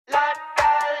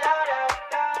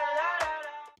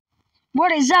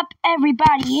What is up,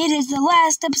 everybody? It is the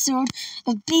last episode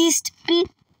of Beast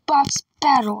Beatbox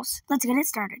Battles. Let's get it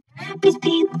started. Beast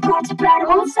Beatbox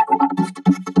Battles.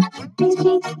 Beast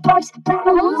Beatbox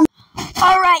Battles.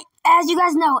 Alright, as you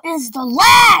guys know, it is the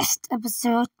last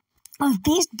episode of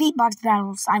Beast Beatbox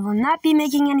Battles. I will not be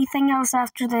making anything else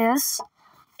after this.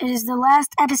 It is the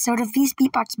last episode of Beast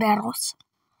Beatbox Battles.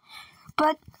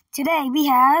 But today we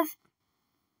have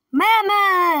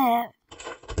Mammoth!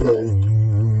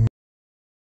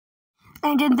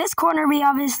 And in this corner, we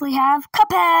obviously have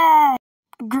Cuphead.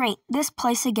 Great, this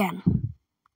place again.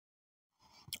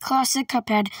 Classic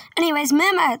Cuphead. Anyways,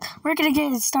 Mammoth, we're gonna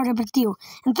get it started with you.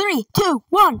 In 3, 2,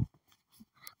 1,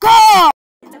 go!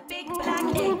 It's a big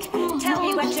black ink. Tell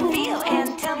me what you feel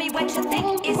and tell me what you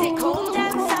think. Is it cold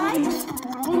outside?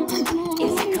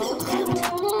 Is it cold out?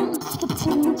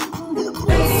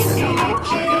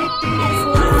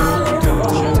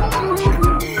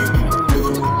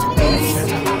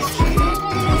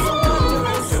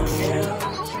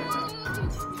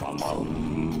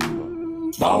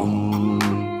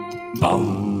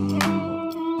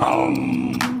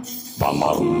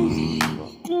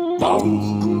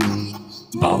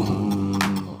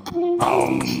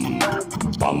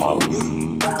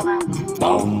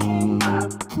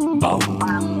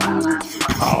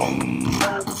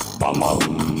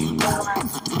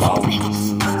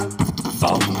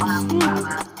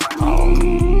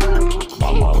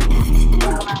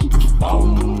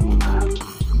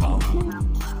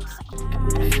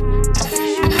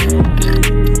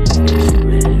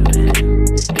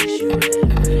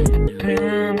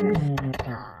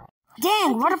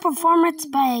 Dang, what a performance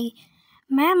by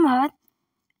Mammoth.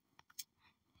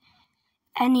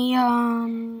 Any,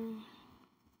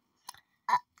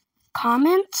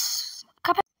 comments?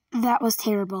 That was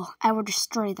terrible. I will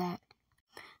destroy that.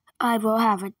 I will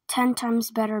have a 10 times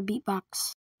better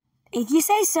beatbox. If you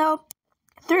say so.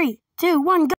 3, 2,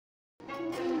 1, go!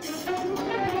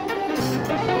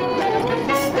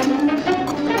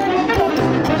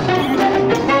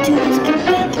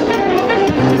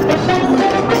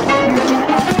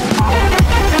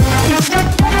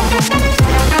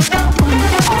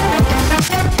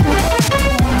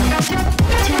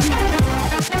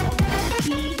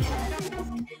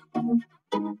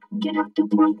 Get out the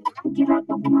point, get out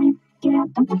the point, get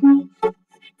out the point.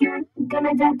 You're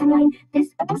gonna die tonight.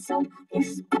 This episode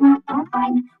is not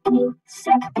online. You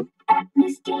suck at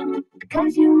this game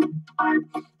because you are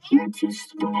here to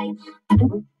stay.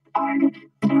 You are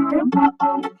terrible.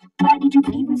 Why did you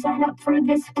even sign up for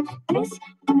this? This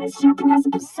is your last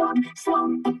episode,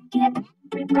 so get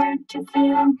prepared to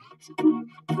fail.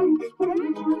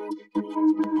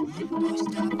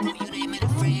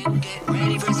 Get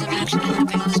ready for some action in the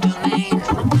villain's domain.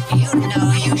 You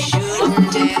know you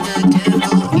shouldn't dare the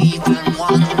devil even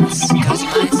once, 'cause you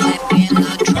might slip in the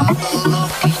trouble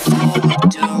looking forward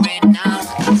to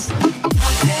renounce.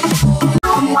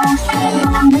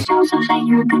 On the show, so say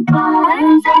your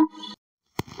goodbyes.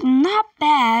 Not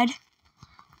bad.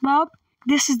 Well,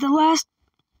 this is the last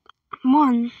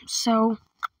one, so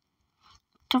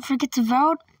don't forget to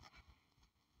vote.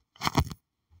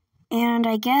 And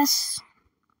I guess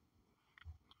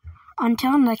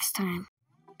until next time.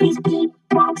 Beast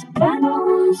Beatbox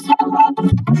Battles.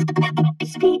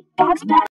 Beast Beatbox Battles.